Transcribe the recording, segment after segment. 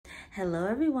Hello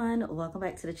everyone, welcome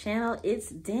back to the channel. It's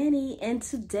Danny, and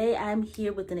today I'm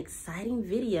here with an exciting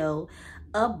video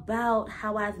about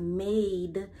how I've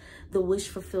made the wish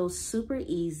fulfilled super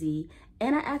easy,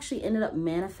 and I actually ended up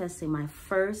manifesting my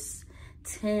first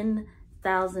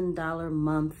 $10,000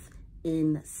 month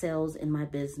in sales in my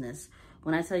business.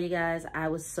 When I tell you guys, I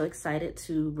was so excited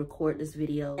to record this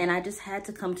video, and I just had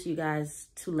to come to you guys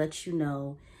to let you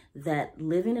know that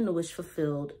living in the wish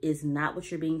fulfilled is not what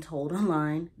you're being told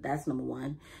online. That's number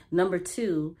one. Number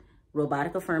two,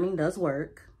 robotic affirming does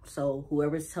work. So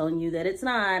whoever's telling you that it's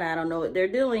not, I don't know what they're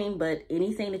doing, but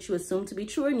anything that you assume to be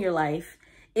true in your life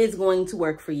is going to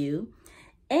work for you.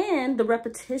 And the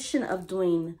repetition of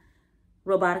doing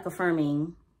robotic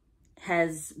affirming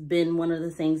has been one of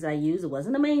the things I use. It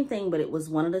wasn't the main thing, but it was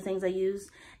one of the things I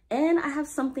used. And I have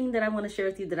something that I want to share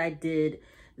with you that I did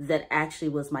that actually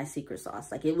was my secret sauce.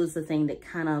 Like, it was the thing that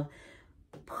kind of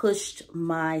pushed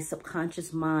my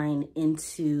subconscious mind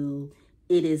into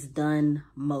it is done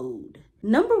mode.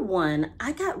 Number one,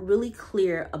 I got really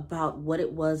clear about what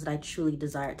it was that I truly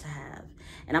desired to have.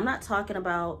 And I'm not talking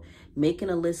about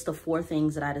making a list of 4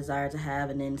 things that I desire to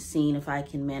have and then seeing if I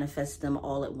can manifest them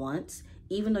all at once.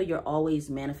 Even though you're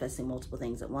always manifesting multiple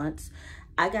things at once,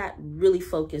 I got really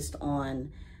focused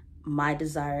on my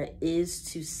desire is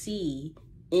to see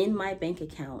in my bank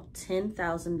account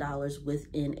 $10,000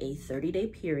 within a 30-day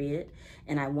period,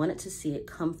 and I wanted to see it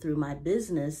come through my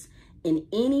business in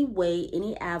any way,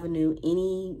 any avenue,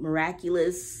 any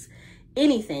miraculous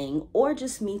anything, or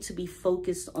just me to be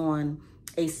focused on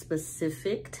a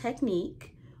specific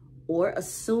technique, or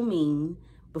assuming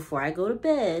before I go to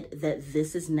bed that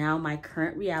this is now my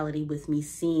current reality with me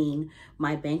seeing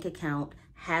my bank account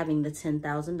having the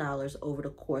 $10,000 over the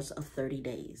course of 30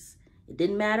 days. It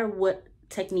didn't matter what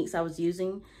techniques I was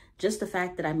using, just the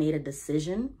fact that I made a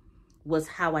decision was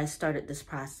how I started this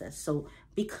process. So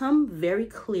become very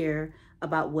clear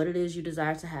about what it is you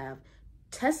desire to have.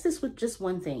 Test this with just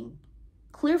one thing.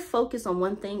 Clear focus on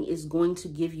one thing is going to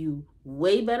give you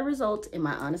way better results, in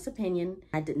my honest opinion.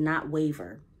 I did not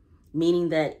waver, meaning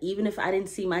that even if I didn't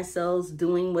see myself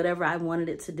doing whatever I wanted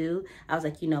it to do, I was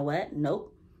like, you know what?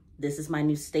 Nope. This is my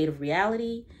new state of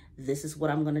reality. This is what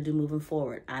I'm going to do moving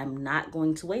forward. I'm not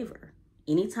going to waver.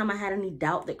 Anytime I had any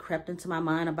doubt that crept into my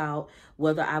mind about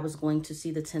whether I was going to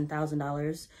see the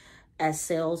 $10,000 as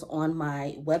sales on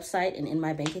my website and in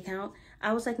my bank account,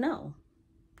 I was like, no,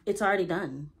 it's already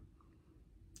done.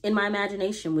 In my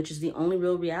imagination, which is the only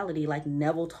real reality, like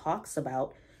Neville talks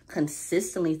about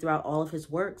consistently throughout all of his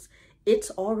works,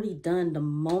 it's already done the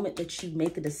moment that you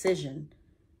make a decision.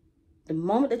 The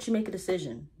moment that you make a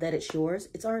decision that it's yours,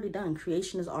 it's already done.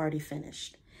 Creation is already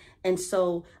finished. And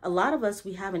so a lot of us,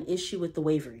 we have an issue with the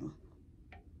wavering.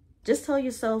 Just tell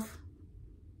yourself,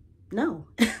 no.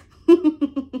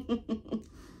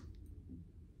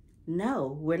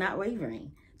 No, we're not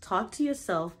wavering. Talk to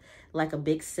yourself like a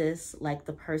big sis, like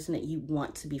the person that you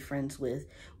want to be friends with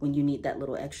when you need that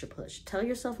little extra push. Tell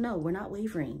yourself, no, we're not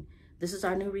wavering. This is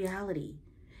our new reality.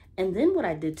 And then what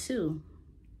I did too,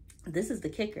 this is the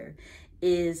kicker,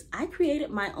 is I created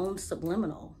my own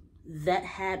subliminal that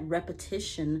had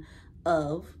repetition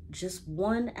of just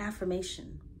one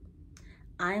affirmation.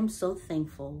 I am so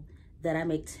thankful that I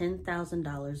make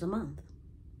 $10,000 a month.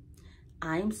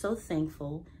 I am so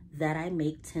thankful that I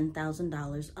make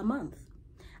 $10,000 a month.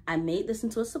 I made this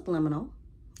into a subliminal.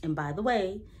 And by the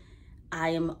way, I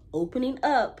am opening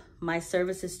up my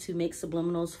services to make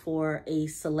subliminals for a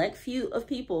select few of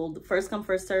people. First come,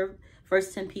 first serve,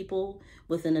 first 10 people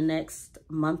within the next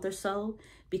month or so,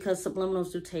 because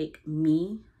subliminals do take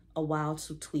me a while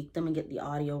to tweak them and get the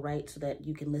audio right so that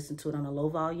you can listen to it on a low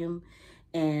volume.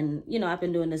 And, you know, I've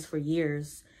been doing this for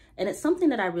years. And it's something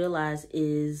that I realize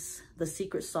is the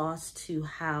secret sauce to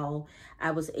how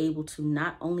I was able to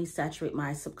not only saturate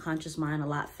my subconscious mind a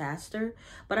lot faster,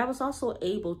 but I was also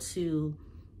able to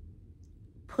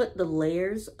put the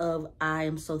layers of I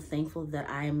am so thankful that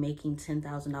I am making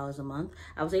 $10,000 a month.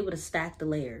 I was able to stack the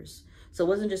layers. So it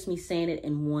wasn't just me saying it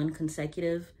in one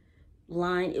consecutive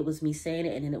line. It was me saying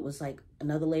it and then it was like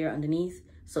another layer underneath.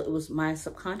 So it was my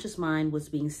subconscious mind was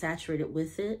being saturated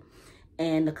with it.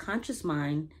 And the conscious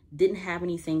mind didn't have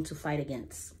anything to fight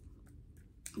against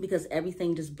because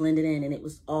everything just blended in, and it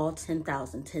was all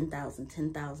 10,000, 10,000,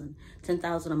 10,000,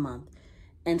 10,000 a month.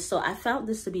 And so I found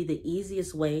this to be the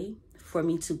easiest way for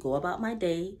me to go about my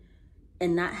day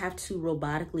and not have to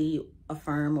robotically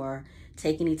affirm or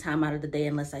take any time out of the day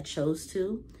unless I chose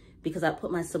to, because I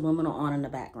put my subliminal on in the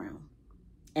background.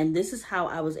 And this is how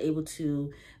I was able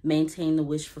to maintain the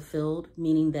wish fulfilled,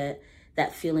 meaning that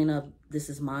feeling of this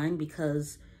is mine,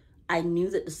 because I knew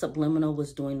that the subliminal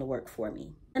was doing the work for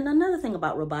me. And another thing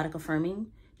about robotic affirming,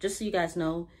 just so you guys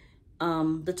know,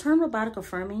 the term robotic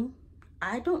affirming,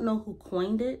 I don't know who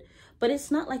coined it, but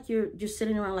it's not like you're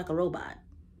sitting around like a robot.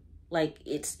 Like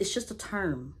it's just a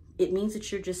term. It means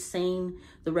that you're just saying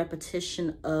the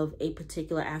repetition of a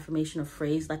particular affirmation or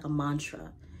phrase like a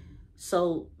mantra.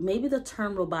 So maybe the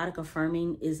term robotic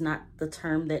affirming is not the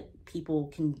term that people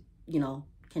can,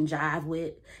 can jive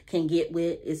with, can get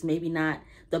with. It's maybe not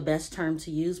the best term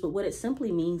to use, but what it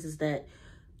simply means is that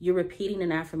you're repeating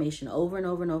an affirmation over and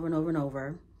over and over and over and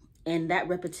over. And that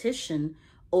repetition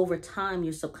over time,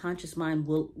 your subconscious mind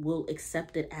will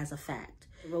accept it as a fact.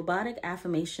 Robotic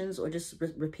affirmations or just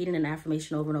repeating an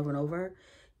affirmation over and over and over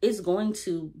is going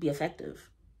to be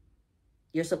effective.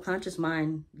 Your subconscious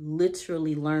mind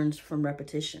literally learns from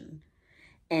repetition.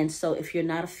 And so if you're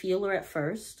not a feeler at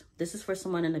first, this is for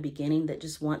someone in the beginning that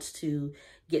just wants to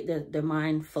get their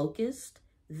mind focused,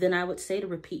 then I would say to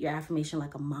repeat your affirmation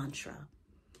like a mantra.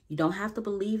 You don't have to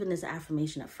believe in this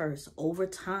affirmation at first. Over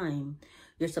time,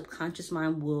 your subconscious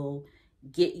mind will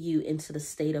get you into the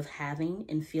state of having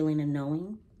and feeling and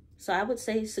knowing. So I would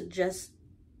suggest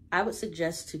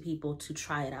to people to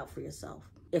try it out for yourself.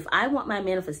 If I want my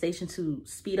manifestation to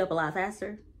speed up a lot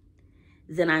faster,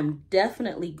 then I'm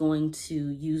definitely going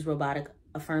to use robotic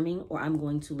affirming, or I'm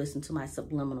going to listen to my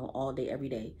subliminal all day, every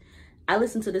day. I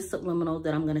listened to this subliminal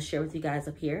that I'm going to share with you guys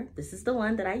up here. This is the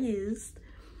one that I used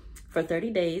for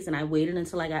 30 days, and I waited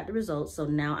until I got the results. So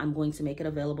now I'm going to make it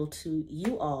available to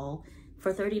you all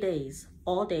for 30 days,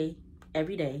 all day,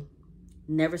 every day,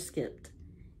 never skipped.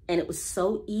 And it was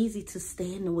so easy to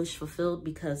stay in the wish fulfilled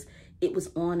because it was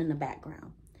on in the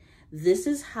background. This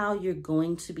is how you're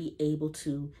going to be able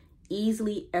to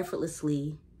easily,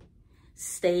 effortlessly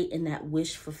stay in that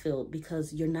wish fulfilled,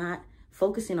 because you're not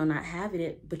focusing on not having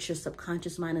it, but your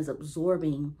subconscious mind is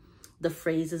absorbing the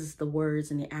phrases, the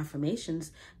words, and the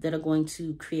affirmations that are going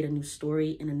to create a new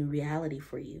story and a new reality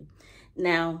for you.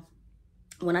 Now,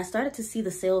 when I started to see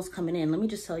the sales coming in, let me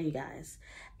just tell you guys,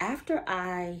 after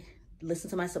I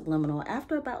listened to my subliminal,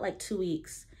 after about like 2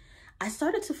 weeks, I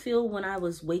started to feel when I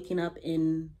was waking up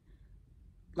in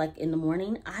the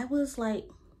morning, I was like,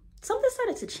 something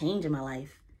started to change in my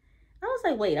life. I was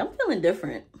like, wait, I'm feeling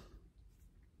different.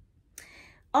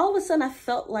 All of a sudden, I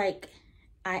felt like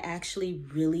I actually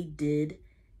really did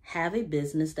have a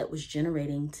business that was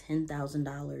generating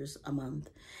 $10,000 a month.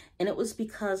 And it was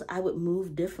because I would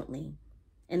move differently.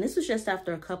 And this was just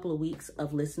after a couple of weeks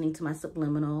of listening to my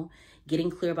subliminal, getting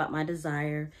clear about my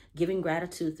desire, giving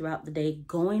gratitude throughout the day,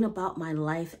 going about my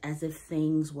life as if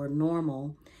things were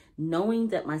normal. Knowing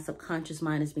that my subconscious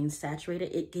mind is being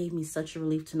saturated, it gave me such a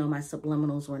relief to know my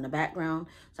subliminals were in the background.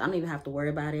 So I don't even have to worry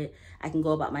about it. I can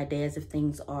go about my day as if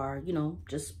things are,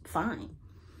 just fine.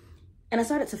 And I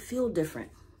started to feel different.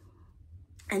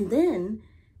 And then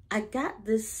I got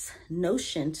this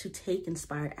notion to take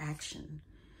inspired action,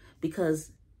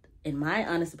 because in my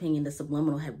honest opinion, the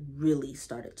subliminal had really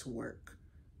started to work.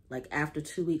 Like after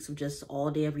 2 weeks of just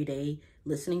all day, every day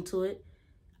listening to it,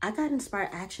 I got inspired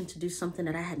action to do something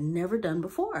that I had never done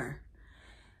before.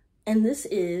 And this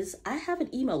is, I have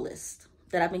an email list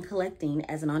that I've been collecting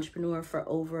as an entrepreneur for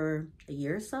over a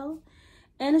year or so.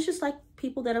 And it's just like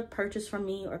people that have purchased from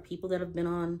me or people that have been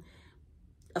on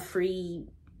a free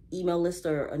email list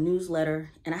or a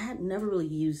newsletter, and I had never really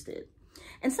used it.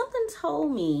 And something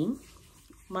told me,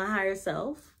 my higher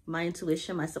self, my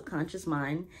intuition, my subconscious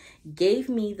mind, gave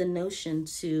me the notion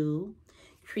to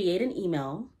create an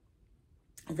email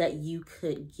that you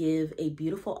could give a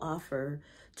beautiful offer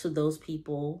to those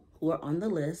people who are on the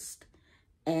list.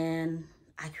 And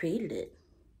I created it.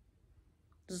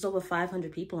 There's over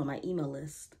 500 people on my email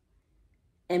list.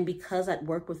 And because I'd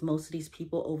worked with most of these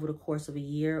people over the course of a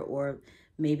year, or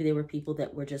maybe they were people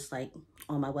that were just like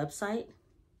on my website,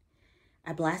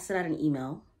 I blasted out an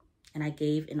email and I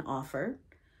gave an offer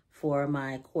for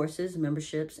my courses,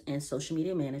 memberships, and social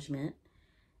media management.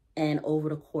 And over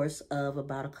the course of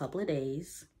about a couple of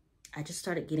days, I just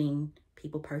started getting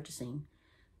people purchasing.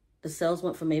 The sales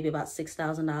went from maybe about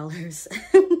 $6,000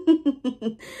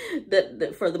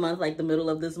 that for the month, like the middle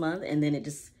of this month. And then it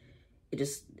just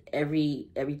every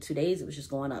 2 days, it was just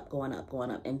going up, going up,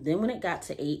 going up. And then when it got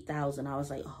to 8,000, I was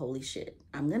like, holy shit,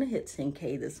 I'm going to hit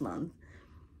 10K this month.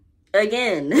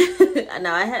 Again,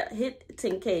 now I had hit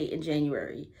 10K in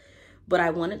January, but I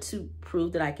wanted to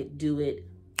prove that I could do it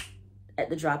at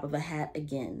the drop of a hat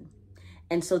again.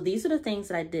 And so these are the things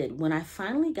that I did. When I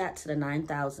finally got to the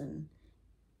 9,000,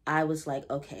 I was like,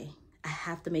 okay, I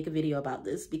have to make a video about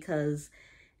this, because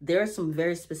there are some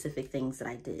very specific things that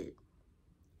I did.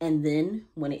 And then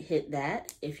when it hit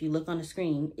that, if you look on the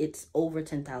screen, it's over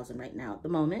 10,000 right now at the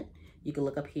moment. You can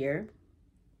look up here.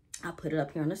 I'll put it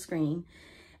up here on the screen.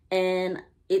 And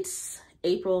it's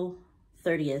April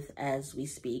 30th as we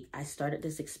speak. I started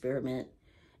this experiment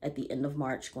at the end of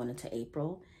March going into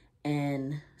April.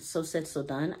 And so said, so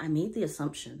done. I made the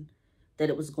assumption that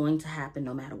it was going to happen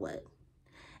no matter what.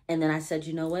 And then I said,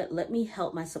 you know what? Let me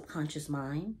help my subconscious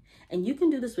mind. And you can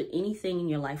do this with anything in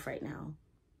your life right now.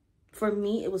 For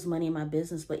me, it was money in my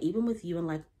business, but even with you and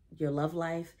like your love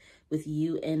life, with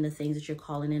you and the things that you're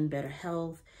calling in, better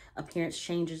health, appearance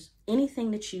changes,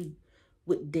 anything that you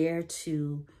would dare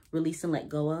to release and let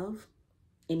go of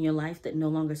in your life that no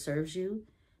longer serves you.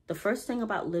 The first thing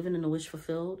about living in the wish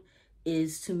fulfilled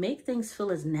is to make things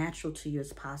feel as natural to you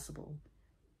as possible.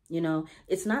 You know,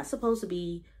 it's not supposed to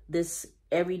be this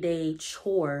everyday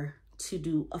chore to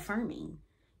do affirming.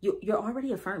 You're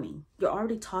already affirming. You're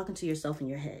already talking to yourself in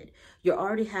your head. You're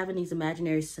already having these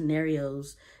imaginary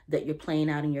scenarios that you're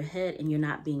playing out in your head, and you're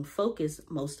not being focused.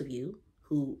 Most of you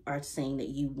who are saying that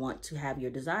you want to have your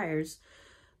desires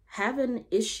have an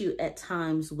issue at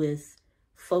times with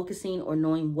focusing or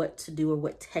knowing what to do or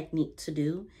what technique to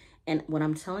do. And what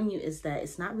I'm telling you is that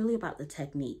it's not really about the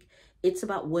technique. It's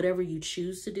about whatever you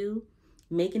choose to do,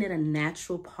 making it a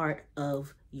natural part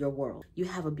of your world. You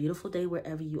have a beautiful day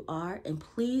wherever you are. And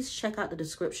please check out the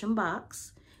description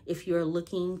box if you're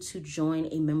looking to join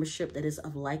a membership that is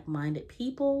of like-minded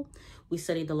people. We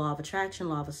study the law of attraction,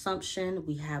 law of assumption.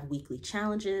 We have weekly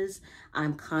challenges.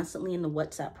 I'm constantly in the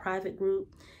WhatsApp private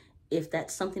group. If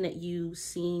that's something that you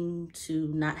seem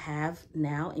to not have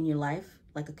now in your life,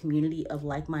 like a community of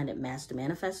like-minded master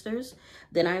manifestors,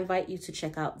 then I invite you to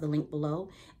check out the link below.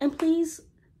 And please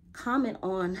comment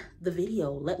on the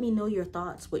video. Let me know your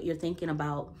thoughts, what you're thinking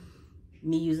about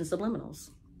me using subliminals.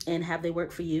 And have they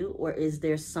worked for you? Or is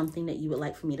there something that you would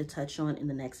like for me to touch on in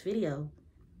the next video?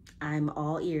 I'm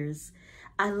all ears.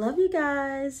 I love you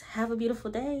guys. Have a beautiful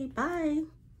day. Bye.